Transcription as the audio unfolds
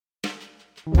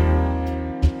Good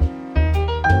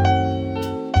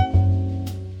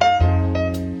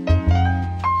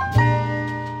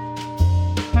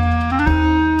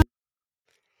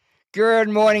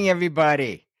morning,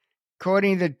 everybody.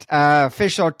 According to the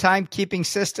official timekeeping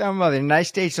system of the United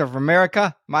States of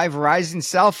America, my Verizon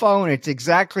cell phone, it's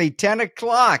exactly 10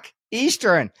 o'clock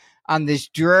Eastern on this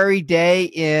dreary day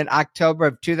in October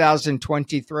of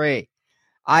 2023.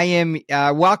 I am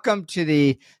welcome to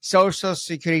the Social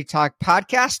Security Talk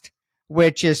podcast,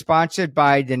 which is sponsored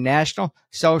by the National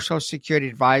Social Security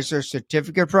Advisor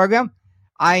Certificate Program.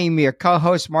 I am your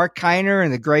co-host, Mark Kiner,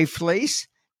 in the gray fleece.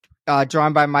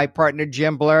 Joined by my partner,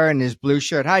 Jim Blair, in his blue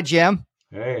shirt. Hi, Jim.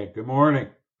 Hey, good morning.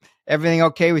 Everything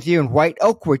okay with you in White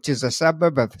Oak, which is a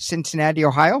suburb of Cincinnati,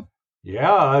 Ohio?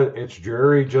 Yeah, it's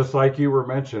dreary, just like you were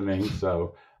mentioning.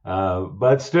 So,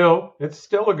 but still, it's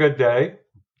still a good day.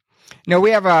 No,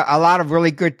 we have a lot of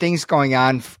really good things going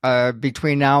on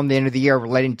between now and the end of the year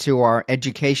relating to our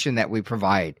education that we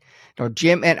provide. You know,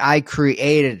 Jim and I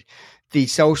created the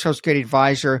Social Security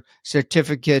Advisor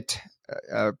Certificate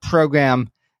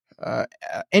Program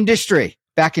industry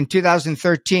back in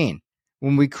 2013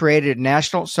 when we created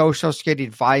National Social Security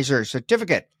Advisor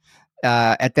Certificate.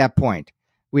 At that point,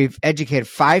 we've educated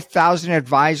 5,000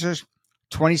 advisors,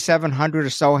 2,700 or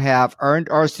so have earned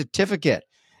our certificate.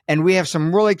 And we have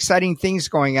some really exciting things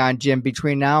going on, Jim,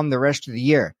 between now and the rest of the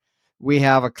year. We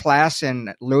have a class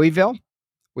in Louisville.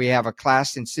 We have a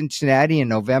class in Cincinnati in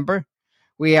November.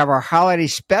 We have our holiday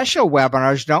special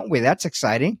webinars, don't we? That's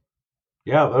exciting.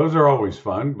 Yeah, those are always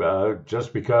fun,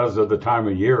 just because of the time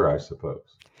of year, I suppose.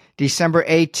 December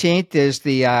 18th is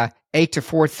the 8 to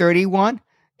 4:31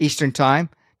 Eastern Time.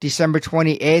 December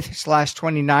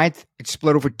 28th/29th, it's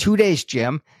split over 2 days,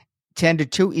 Jim, 10 to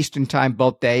 2 Eastern Time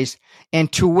both days.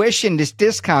 And tuition is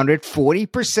discounted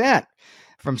 40%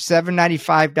 from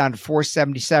 $795 down to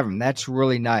 $477. That's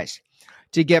really nice.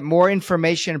 To get more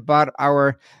information about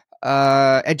our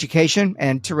education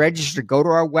and to register, go to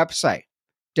our website,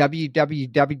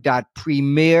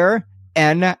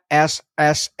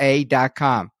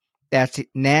 www.premiernssa.com. That's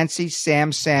Nancy,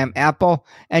 Sam, Apple,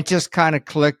 and just kind of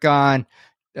click on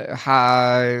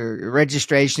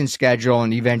registration schedule,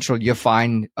 and eventually you'll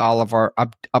find all of our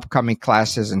upcoming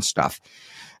classes and stuff.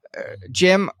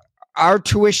 Jim, our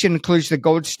tuition includes the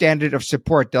gold standard of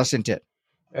support, doesn't it?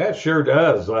 It sure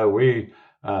does. We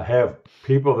have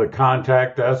people that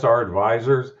contact us, our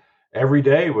advisors, every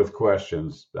day with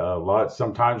questions.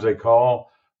 Sometimes they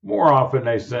call. More often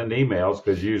they send emails,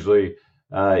 because usually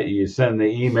you send the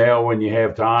email when you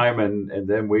have time, and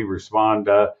then we respond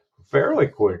fairly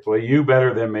quickly. You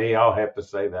better than me, I'll have to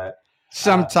say that.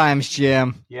 Sometimes,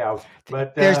 Jim. Yeah,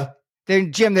 but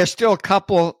Jim, there's still a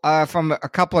couple from a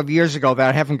couple of years ago that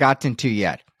I haven't gotten to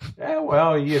yet. Yeah,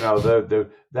 well,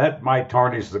 that might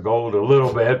tarnish the gold a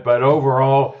little bit, but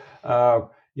overall, I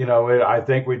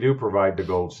think we do provide the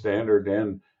gold standard,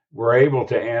 and we're able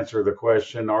to answer the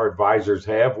question our advisors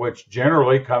have, which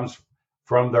generally comes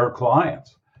from their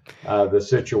clients. The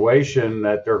situation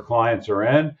that their clients are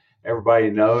in, everybody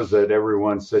knows that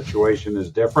everyone's situation is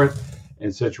different,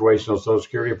 and situational Social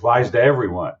Security applies to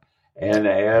everyone. And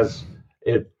as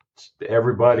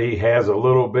everybody has a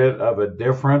little bit of a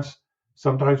difference,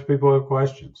 sometimes people have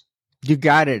questions. You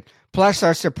got it. Plus,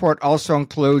 our support also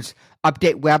includes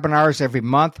update webinars every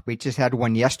month. We just had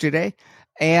one yesterday.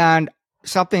 And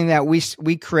something that we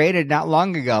created not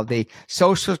long ago, the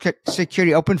Social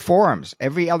Security Open Forums.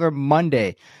 Every other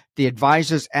Monday, the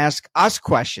advisors ask us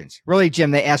questions. Really,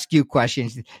 Jim, they ask you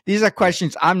questions. These are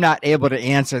questions I'm not able to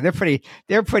answer. They're pretty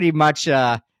much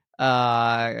a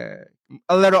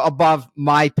little above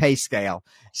my pay scale.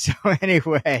 So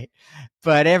anyway,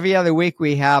 but every other week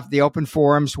we have the open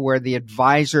forums where the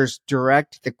advisors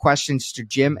direct the questions to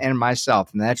Jim and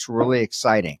myself, and that's really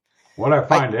exciting. What I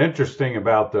find interesting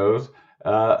about those,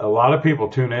 a lot of people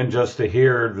tune in just to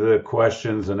hear the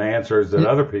questions and answers that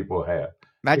other people have.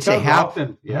 I'd say half.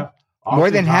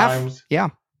 More than half. Yeah.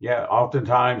 Yeah.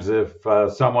 Oftentimes, if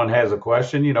someone has a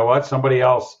question, you know what? Somebody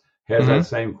else has that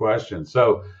same question.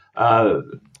 So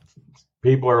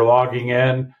people are logging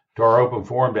in to our open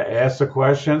forum to ask the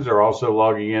questions. They're also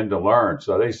logging in to learn.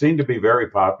 So they seem to be very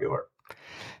popular.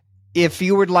 If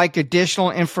you would like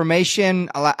additional information,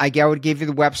 I would give you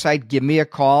the website. Give me a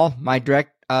call. My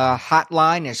direct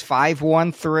hotline is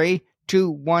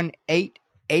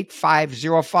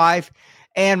 513-218-8505.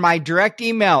 And my direct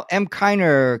email,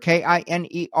 mkiner,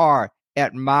 Kiner,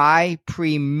 at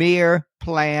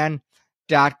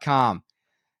mypremierplan.com.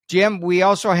 Jim, we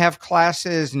also have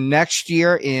classes next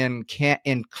year in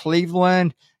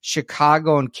Cleveland,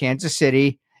 Chicago, and Kansas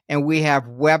City. And we have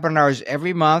webinars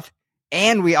every month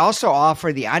And we also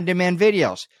offer the on-demand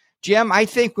videos. Jim, I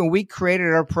think when we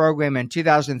created our program in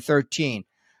 2013,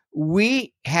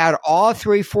 we had all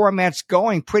three formats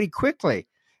going pretty quickly.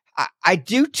 I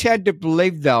do tend to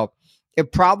believe, though,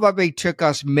 it probably took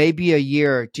us maybe a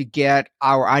year to get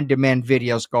our on-demand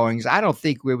videos going. I don't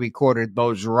think we recorded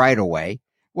those right away.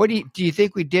 What do you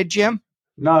think we did, Jim?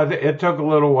 No, it took a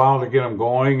little while to get them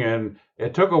going, and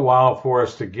it took a while for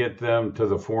us to get them to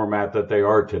the format that they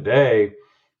are today,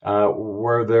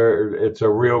 where it's a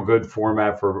real good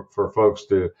format for folks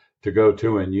to go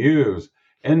to and use.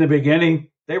 In the beginning,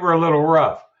 they were a little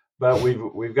rough, but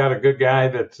we've got a good guy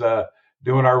that's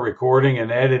doing our recording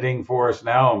and editing for us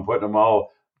now and putting them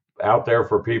all out there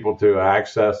for people to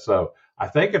access. So I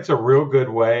think it's a real good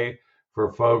way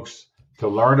for folks to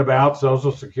learn about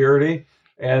Social Security.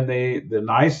 And the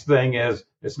nice thing is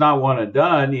it's not one and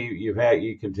done. You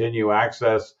continue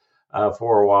access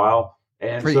for a while.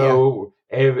 And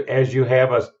as you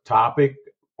have a topic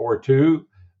or two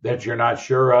that you're not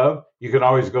sure of, you can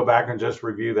always go back and just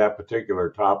review that particular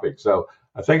topic. So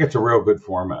I think it's a real good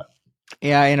format.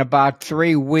 Yeah, in about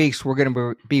 3 weeks, we're going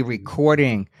to be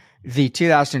recording the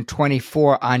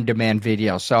 2024 on-demand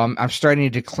video. So I'm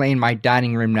starting to clean my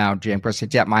dining room now, Jim, because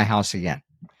it's at my house again.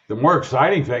 The more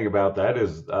exciting thing about that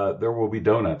is there will be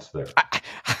donuts there.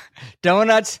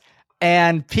 Donuts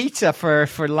and pizza for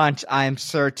lunch, I'm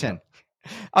certain.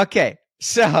 Okay,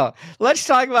 so let's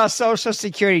talk about Social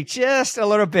Security just a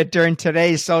little bit during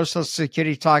today's Social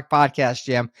Security Talk podcast,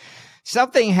 Jim.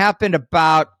 Something happened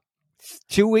about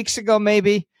 2 weeks ago,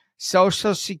 maybe.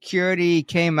 Social Security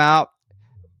came out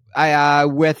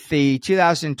with the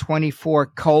 2024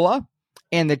 COLA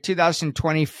and the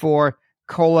 2024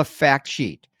 COLA fact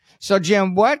sheet. So,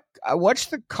 Jim, what's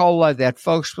the COLA that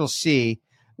folks will see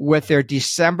with their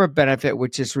December benefit,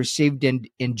 which is received in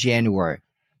January?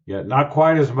 Yeah, not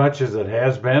quite as much as it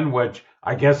has been, which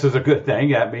I guess is a good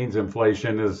thing. That means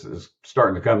inflation is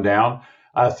starting to come down.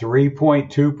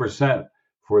 3.2%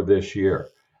 for this year.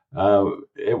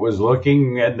 It was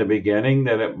looking in the beginning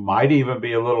that it might even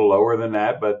be a little lower than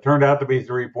that, but turned out to be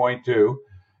 3.2.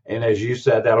 And as you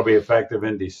said, that'll be effective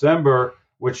in December,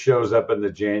 which shows up in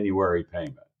the January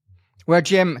payment. Well,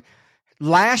 Jim,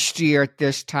 last year at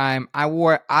this time, I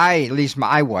was,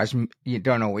 you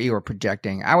don't know what you were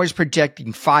projecting. I was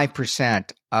projecting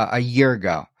 5% a year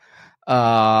ago.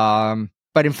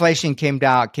 But inflation came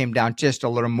down just a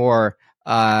little more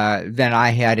than I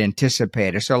had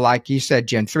anticipated. So like you said,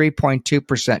 Jim,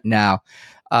 3.2% now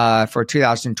for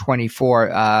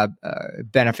 2024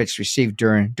 benefits received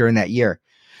during that year.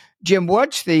 Jim,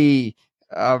 what's the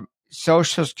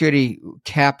Social Security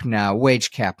cap now,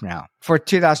 wage cap now for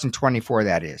 2024?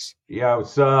 That is. Yeah,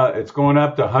 it's going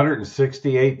up to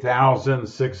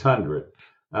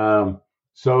 $168,600.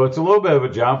 So it's a little bit of a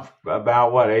jump,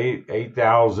 about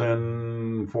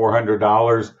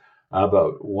 $8,400.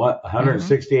 About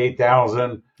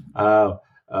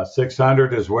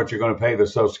 $168,600 is what you're going to pay the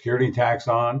Social Security tax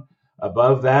on.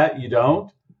 Above that, you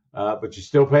don't, but you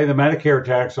still pay the Medicare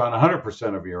tax on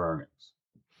 100% of your earnings.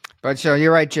 But so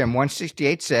you're right, Jim,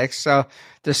 168.6. So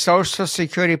the Social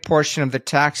Security portion of the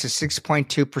tax is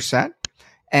 6.2%.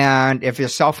 And if you're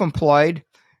self-employed,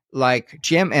 like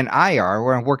Jim and I are,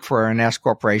 we're work for an S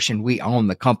corporation. We own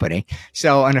the company.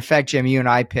 So in effect, Jim, you and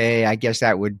I pay, I guess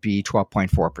that would be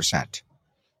 12.4%.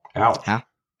 Ouch. Huh?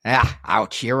 Yeah,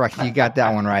 ouch. You're right. You got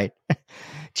that one right.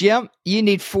 Jim, you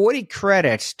need 40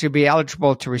 credits to be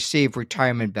eligible to receive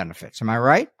retirement benefits. Am I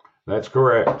right? That's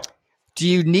correct. Do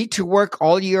you need to work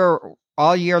all year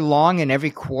long and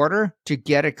every quarter to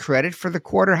get a credit for the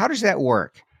quarter? How does that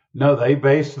work? No, they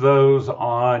base those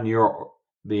on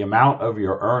the amount of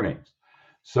your earnings.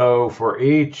 So for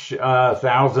each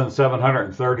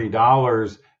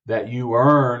 $1,730 that you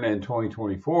earn in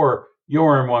 2024, you'll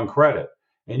earn one credit,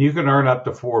 and you can earn up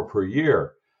to 4 per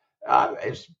year.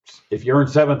 If you earn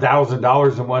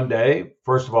 $7,000 in one day,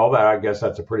 first of all, I guess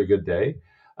that's a pretty good day,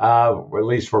 at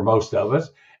least for most of us.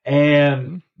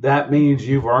 And that means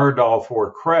you've earned all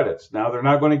 4 credits. Now, they're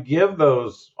not going to give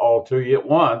those all to you at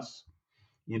once.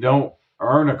 You don't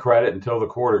earn a credit until the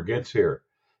quarter gets here.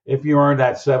 If you earn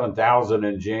that $7,000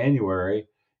 in January,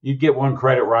 you'd get 1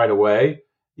 credit right away.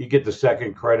 You get the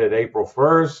second credit April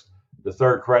 1st, the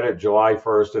third credit July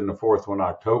 1st, and the fourth one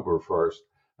October 1st.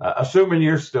 Assuming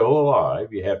you're still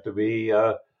alive, you have to be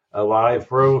alive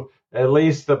for at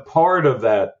least a part of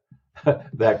that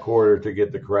quarter to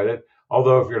get the credit.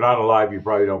 Although if you're not alive, you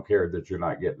probably don't care that you're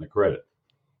not getting the credit.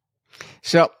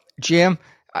 So, Jim,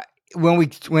 when we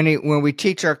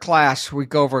teach our class, we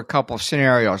go over a couple of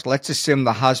scenarios. Let's assume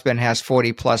the husband has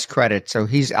 40 plus credits, so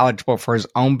he's eligible for his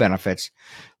own benefits.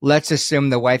 Let's assume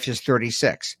the wife is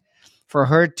 36. For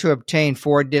her to obtain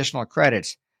 4 additional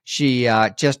credits, she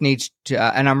just needs to,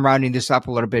 and I'm rounding this up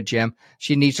a little bit, Jim.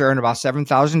 She needs to earn about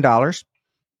 $7,000.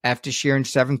 After she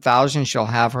earns $7,000, she'll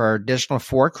have her additional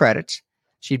 4 credits.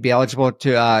 She'd be eligible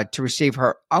to receive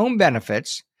her own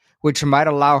benefits, which might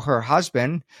allow her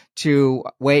husband to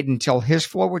wait until his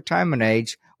full retirement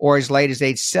age or as late as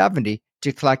age 70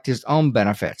 to collect his own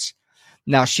benefits.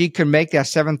 Now, she can make that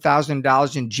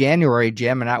 $7,000 in January,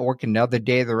 Jim, and not work another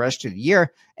day the rest of the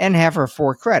year and have her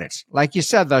 4 credits. Like you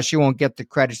said, though, she won't get the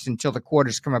credits until the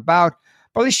quarters come about,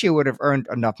 but at least she would have earned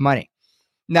enough money.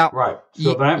 Now, right.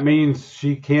 So that means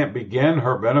she can't begin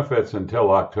her benefits until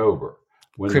October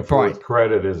when the 4th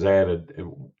credit is added.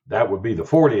 That would be the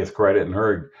 40th credit in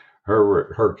her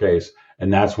case,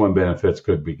 and that's when benefits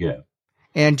could begin.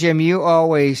 And Jim, you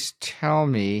always tell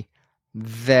me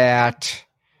that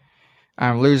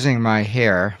I'm losing my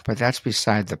hair, but that's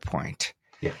beside the point.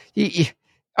 Yeah. You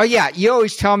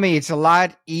always tell me it's a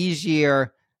lot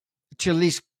easier to at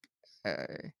least.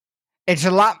 It's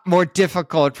a lot more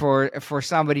difficult for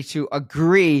somebody to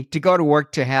agree to go to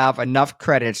work to have enough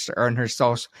credits to earn her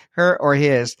or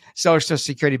his Social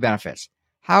Security benefits.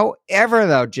 However,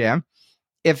 though, Jim,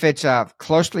 if it's a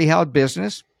closely held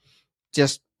business,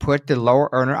 just put the lower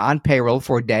earner on payroll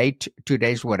for a day, 2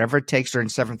 days, whatever it takes to earn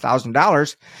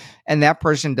 $7,000, and that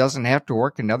person doesn't have to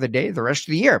work another day the rest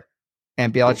of the year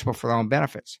and be eligible for their own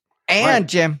benefits. And, right.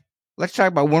 Jim, let's talk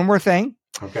about one more thing.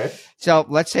 Okay. So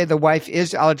let's say the wife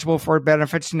is eligible for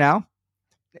benefits now.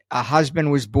 A husband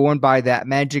was born by that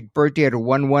magic birthday at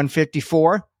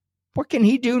 1/1/54. What can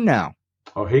he do now?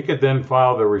 Oh, he could then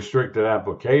file the restricted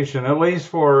application, at least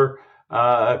for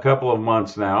a couple of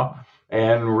months now,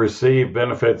 and receive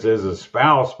benefits as a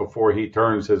spouse before he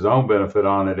turns his own benefit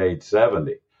on at age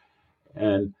 70.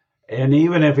 And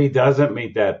even if he doesn't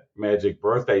meet that magic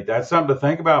birth date, that's something to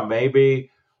think about. Maybe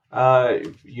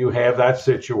you have that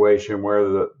situation where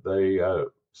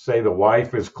the say the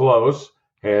wife is close,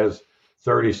 has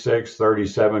 36,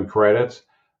 37 credits.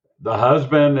 The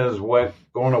husband is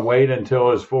going to wait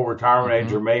until his full retirement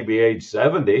age, or maybe age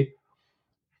 70.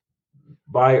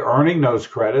 By earning those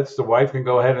credits, the wife can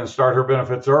go ahead and start her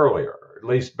benefits earlier, at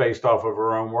least based off of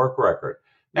her own work record.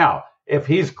 Now, if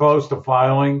he's close to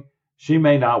filing, she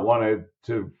may not want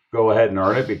to go ahead and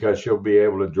earn it because she'll be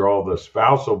able to draw the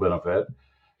spousal benefit.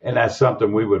 And that's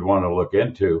something we would want to look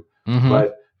into.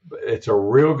 But it's a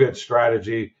real good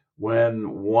strategy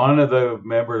when one of the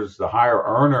members, the higher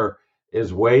earner,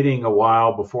 is waiting a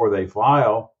while before they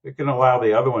file. It can allow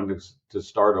the other one to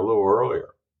start a little earlier.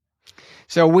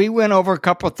 So we went over a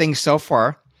couple of things so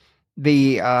far.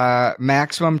 The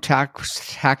maximum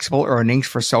taxable earnings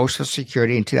for Social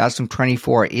Security in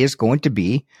 2024 is going to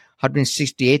be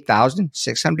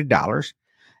 $168,600.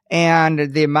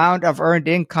 And the amount of earned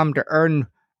income to earn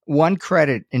 1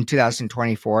 credit in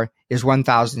 2024 is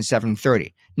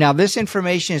 $1,730. Now, this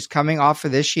information is coming off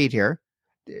of this sheet here,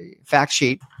 the fact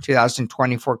sheet,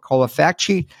 2024 COLA fact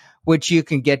sheet, which you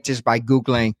can get just by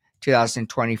Googling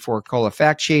 2024 COLA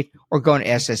fact sheet or going to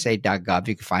SSA.gov.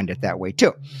 You can find it that way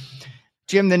too.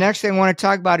 Jim, the next thing I want to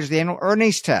talk about is the annual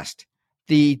earnings test.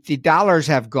 The dollars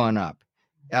have gone up.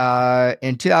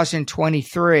 In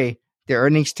 2023, the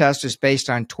earnings test is based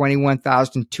on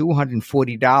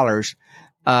 $21,240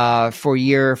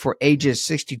 for ages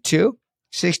 62,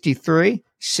 63,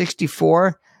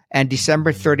 64, and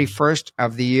December 31st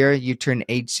of the year you turn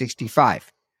age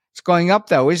 65. It's going up,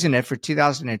 though, isn't it, for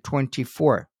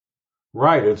 2024?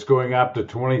 Right. It's going up to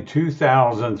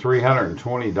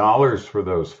 $22,320 for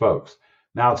those folks.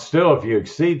 Now, it's still, if you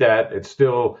exceed that, it's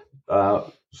still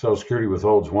Social Security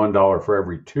withholds $1 for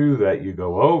every 2 that you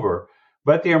go over.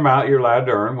 But the amount you're allowed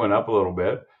to earn went up a little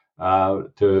bit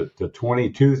to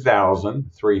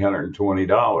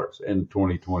 $22,320 in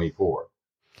 2024.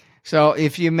 So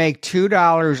if you make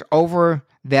 $2 over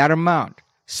that amount,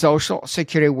 Social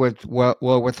Security will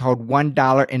withhold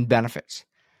 $1 in benefits.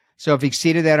 So if you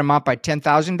exceeded that amount by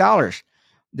 $10,000,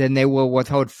 then they will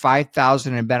withhold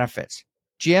 $5,000 in benefits.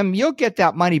 Jim, you'll get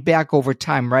that money back over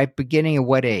time, right? Beginning at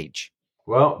what age?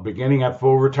 Well, beginning at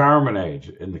full retirement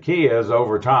age. And the key is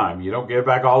over time. You don't get it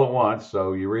back all at once.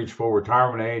 So you reach full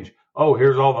retirement age. Oh,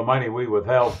 here's all the money we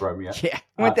withheld from you. Yeah.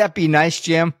 Wouldn't that be nice,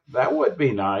 Jim? That would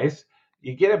be nice.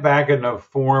 You get it back in the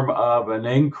form of an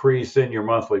increase in your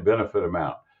monthly benefit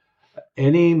amount.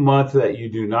 Any month that you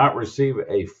do not receive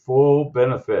a full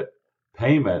benefit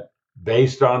payment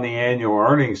based on the annual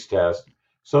earnings test,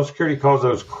 Social Security calls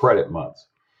those credit months.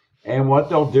 And what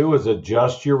they'll do is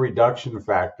adjust your reduction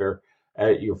factor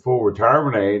at your full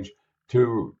retirement age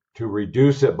to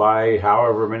reduce it by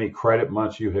however many credit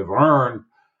months you have earned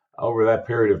over that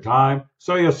period of time.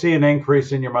 So you'll see an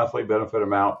increase in your monthly benefit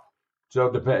amount So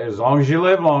as long as you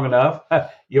live long enough,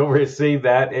 you'll receive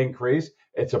that increase.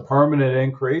 It's a permanent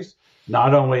increase.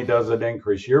 Not only does it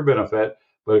increase your benefit,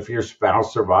 but if your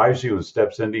spouse survives you and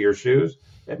steps into your shoes,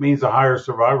 it means a higher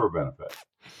survivor benefit.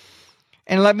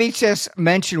 And let me just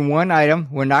mention one item.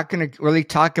 We're not going to really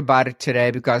talk about it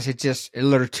today because it's just a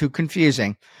little too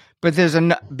confusing. But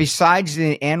besides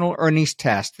the annual earnings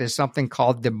test, there's something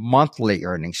called the monthly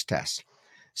earnings test.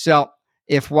 So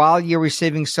if while you're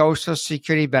receiving Social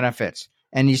Security benefits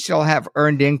and you still have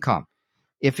earned income,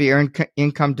 if your earned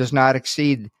income does not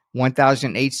exceed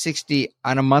 $1,860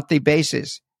 on a monthly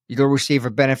basis, you'll receive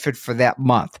a benefit for that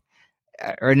month.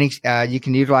 You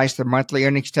can utilize the monthly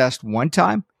earnings test one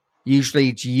time. Usually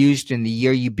it's used in the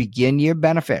year you begin your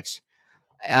benefits.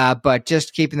 But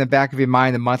just keep in the back of your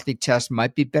mind, the monthly test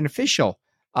might be beneficial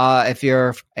if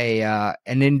you're an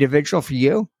individual. For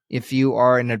you, if you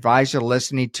are an advisor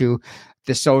listening to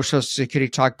the Social Security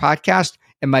Talk podcast,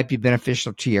 it might be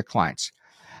beneficial to your clients.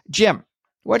 Jim,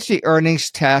 what's the earnings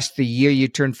test the year you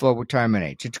turn full retirement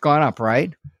age? It's gone up,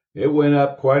 right? It went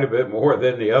up quite a bit more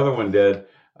than the other one did.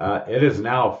 It is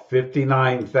now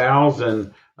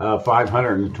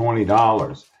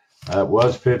 $59,520. It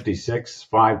was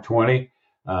 $56,520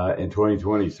 in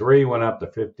 2023. Went up to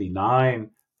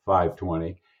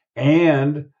 $59,520,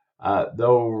 and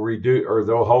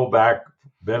they'll hold back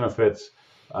benefits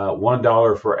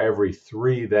 $1 for every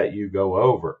 3 that you go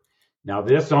over. Now,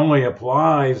 this only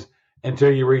applies until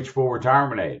you reach full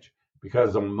retirement age,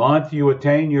 because the month you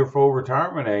attain your full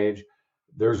retirement age,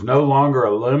 there's no longer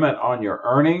a limit on your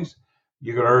earnings.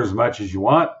 You can earn as much as you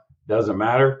want. Doesn't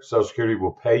matter. Social Security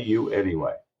will pay you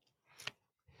anyway.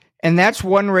 And that's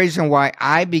one reason why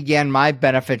I began my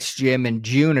benefits, Jim, in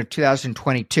June of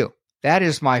 2022. That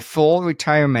is my full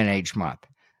retirement age month.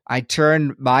 I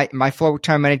turned my full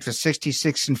retirement age was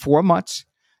 66 and 4 months.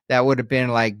 That would have been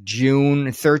like June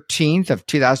 13th of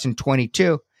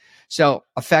 2022. So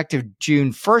effective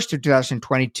June 1st of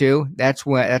 2022, that's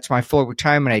my full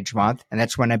retirement age month, and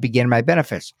that's when I begin my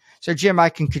benefits. So, Jim, I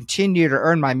can continue to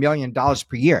earn my $1 million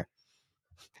per year.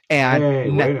 And hey,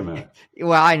 wait a minute.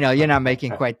 Well, I know you're not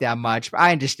making quite that much, but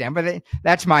I understand. But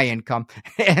that's my income,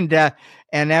 and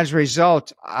as a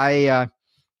result, I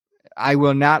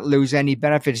will not lose any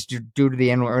benefits due to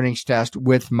the annual earnings test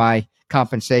with my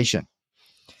compensation.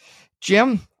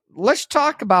 Jim, let's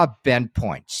talk about bend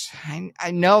points.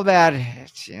 I know that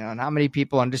not many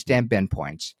people understand bend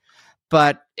points,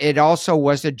 but it also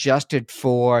was adjusted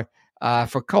for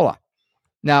COLA.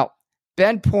 Now,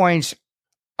 bend points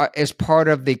is part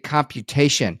of the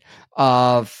computation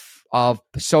of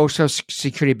Social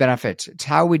Security benefits. It's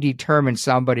how we determine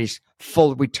somebody's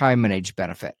full retirement age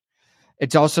benefit.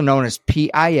 It's also known as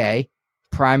PIA,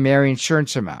 primary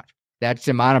insurance amount. That's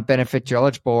the amount of benefit you're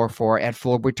eligible for at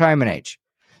full retirement age.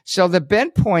 So the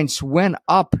bend points went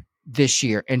up this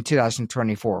year in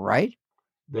 2024, right?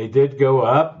 They did go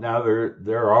up. Now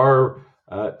there are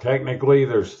technically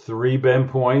there's 3 bend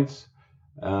points.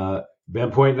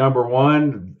 Bend point number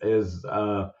 1 is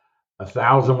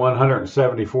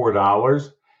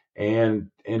 $1,174, and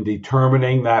in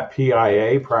determining that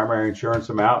PIA, primary insurance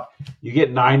amount, you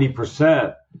get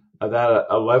 90% of that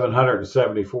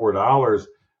 $1,174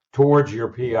 towards your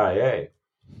PIA.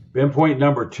 Bend point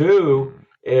number 2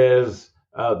 is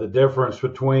the difference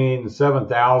between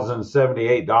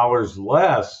 $7,078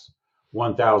 less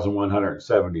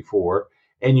 $1,174,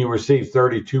 and you receive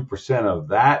 32% of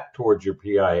that towards your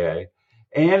PIA.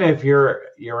 And if your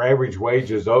average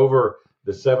wage is over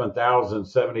the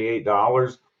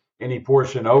 $7,078, any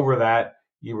portion over that,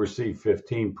 you receive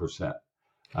 15%.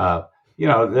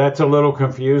 That's a little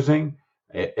confusing.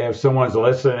 If someone's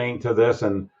listening to this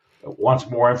and wants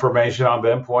more information on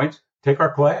bend points, take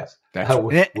our class.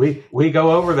 We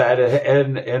go over that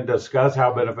and discuss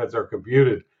how benefits are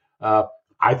computed. I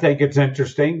think it's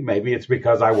interesting. Maybe it's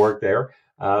because I work there,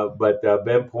 but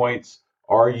bend points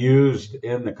are used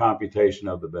in the computation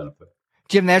of the benefit.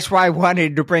 Jim, that's why I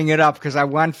wanted to bring it up, because I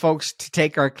want folks to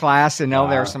take our class and know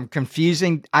there are some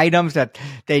confusing items that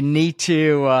they need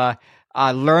to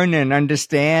learn and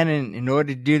understand. And in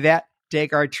order to do that,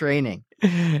 take our training.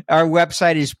 Our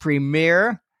website is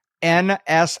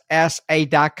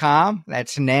premiernssa.com.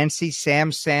 That's Nancy,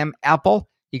 Sam, Apple.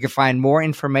 You can find more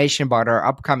information about our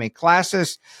upcoming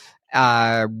classes,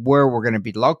 where we're going to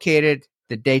be located,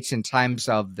 the dates and times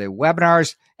of the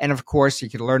webinars. And of course, you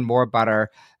can learn more about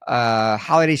our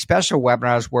holiday special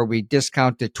webinars where we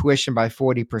discount the tuition by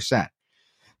 40%.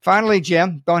 Finally,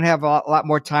 Jim, don't have a lot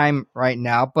more time right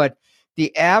now, but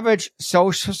the average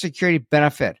Social Security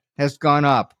benefit has gone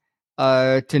up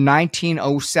to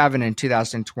 $19.07 in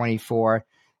 2024.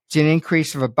 It's an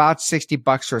increase of about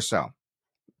 $60 or so.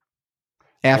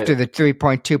 after the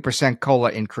 3.2%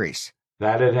 COLA increase.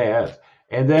 That it has.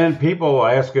 And then people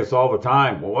ask us all the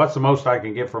time, well, what's the most I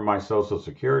can get from my Social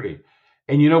Security?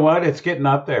 And you know what? It's getting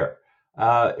up there.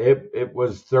 It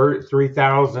was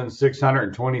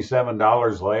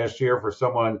 $3,627 last year for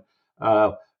someone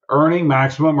earning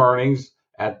maximum earnings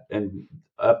and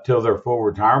up till their full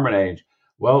retirement age.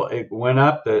 Well, it went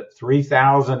up to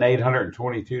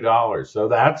 $3,822. So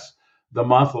that's the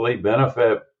monthly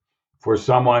benefit for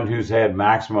someone who's had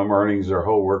maximum earnings their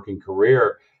whole working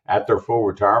career at their full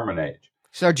retirement age.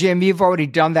 So, Jim, you've already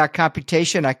done that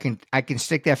computation. I can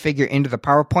stick that figure into the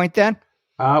PowerPoint then?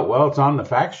 Well, it's on the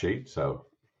fact sheet, so.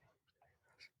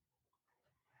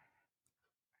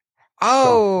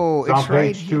 Oh, it's on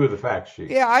page 2 of the fact sheet.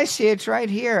 Yeah, I see. It's right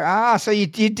here. So you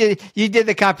did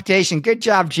the computation. Good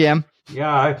job, Jim.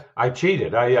 Yeah, I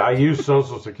cheated. I used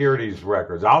Social Security's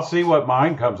records. I'll see what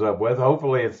mine comes up with.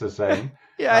 Hopefully, it's the same.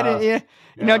 Yeah, I didn't.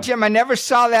 You know, Jim, I never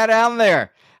saw that on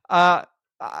there.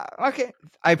 Okay,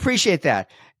 I appreciate that.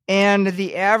 And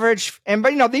the average,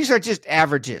 but these are just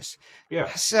averages.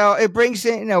 Yeah. So it brings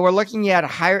in, we're looking at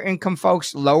higher income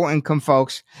folks, lower income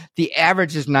folks. The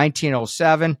average is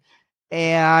 1907.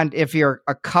 And if you're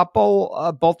a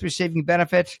couple, both receiving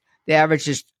benefits, the average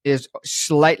is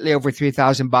slightly over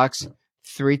 $3,000,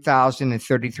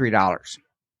 $3,033.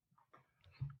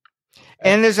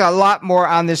 And there's a lot more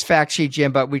on this fact sheet,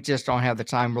 Jim, but we just don't have the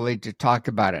time really to talk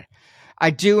about it.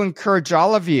 I do encourage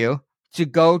all of you to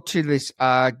go to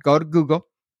Google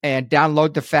and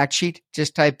download the fact sheet.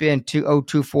 Just type in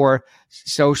 2024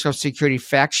 Social Security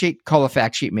fact sheet, COLA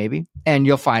fact sheet maybe, and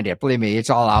you'll find it. Believe me, it's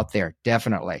all out there,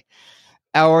 definitely.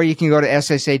 Or you can go to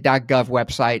ssa.gov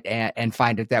website and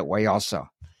find it that way also.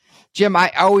 Jim,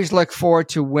 I always look forward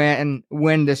to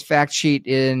when this fact sheet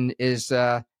is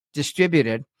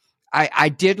distributed. I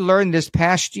did learn this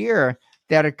past year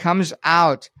that it comes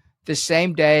out the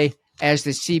same day as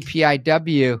the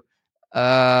CPIW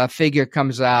figure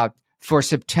comes out for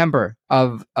September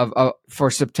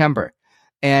for September,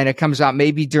 and it comes out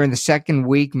maybe during the second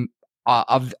week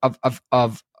of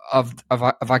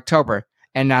October,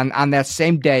 and on that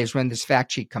same day is when this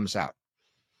fact sheet comes out.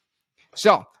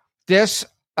 So this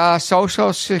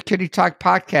Social Security Talk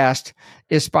podcast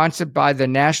is sponsored by the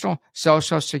National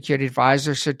Social Security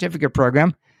Advisor Certificate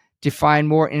Program. To find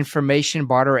more information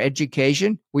about our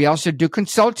education, we also do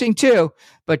consulting too,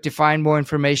 but to find more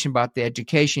information about the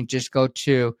education, just go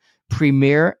to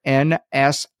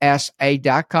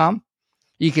premiernssa.com.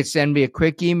 You can send me a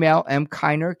quick email,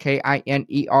 mkiner,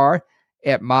 Kiner,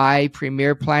 at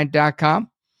mypremierplan.com,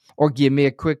 or give me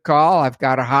a quick call. I've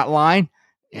got a hotline.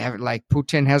 Like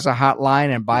Putin has a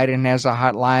hotline and Biden has a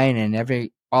hotline, and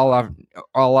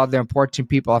all other important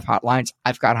people have hotlines.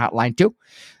 I've got a hotline too.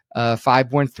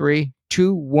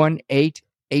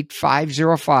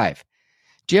 513-218-8505.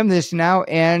 Jim, this now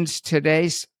ends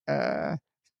today's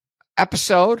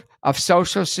episode of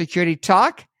Social Security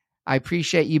Talk. I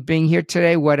appreciate you being here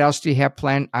today. What else do you have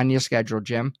planned on your schedule,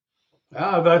 Jim?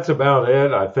 That's about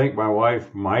it. I think my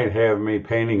wife might have me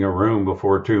painting a room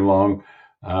before too long.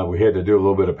 We had to do a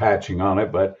little bit of patching on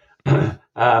it, but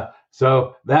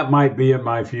so that might be in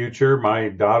my future. My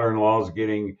daughter-in-law is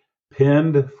getting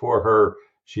pinned for her.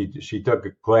 She took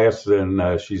a class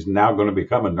and she's now going to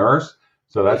become a nurse.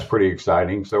 So that's pretty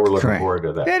exciting. So we're looking forward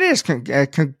to that. It is.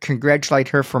 Congratulate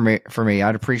her for me.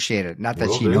 I'd appreciate it. Not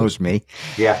that she knows me.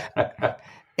 Yeah.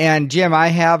 And Jim, I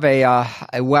have a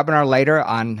webinar later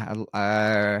on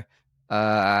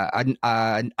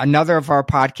another of our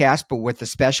podcasts, but with a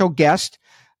special guest.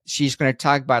 She's going to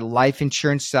talk about life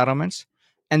insurance settlements.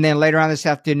 And then later on this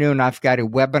afternoon, I've got a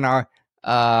webinar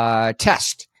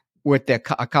test with a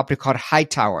company called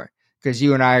Hightower, because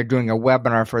you and I are doing a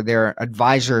webinar for their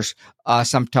advisors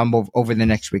sometime over the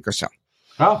next week or so.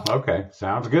 Oh, okay.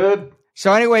 Sounds good.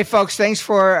 So anyway, folks, thanks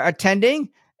for attending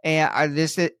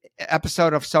this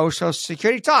episode of Social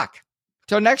Security Talk.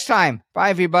 Till next time. Bye,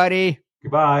 everybody.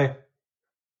 Goodbye.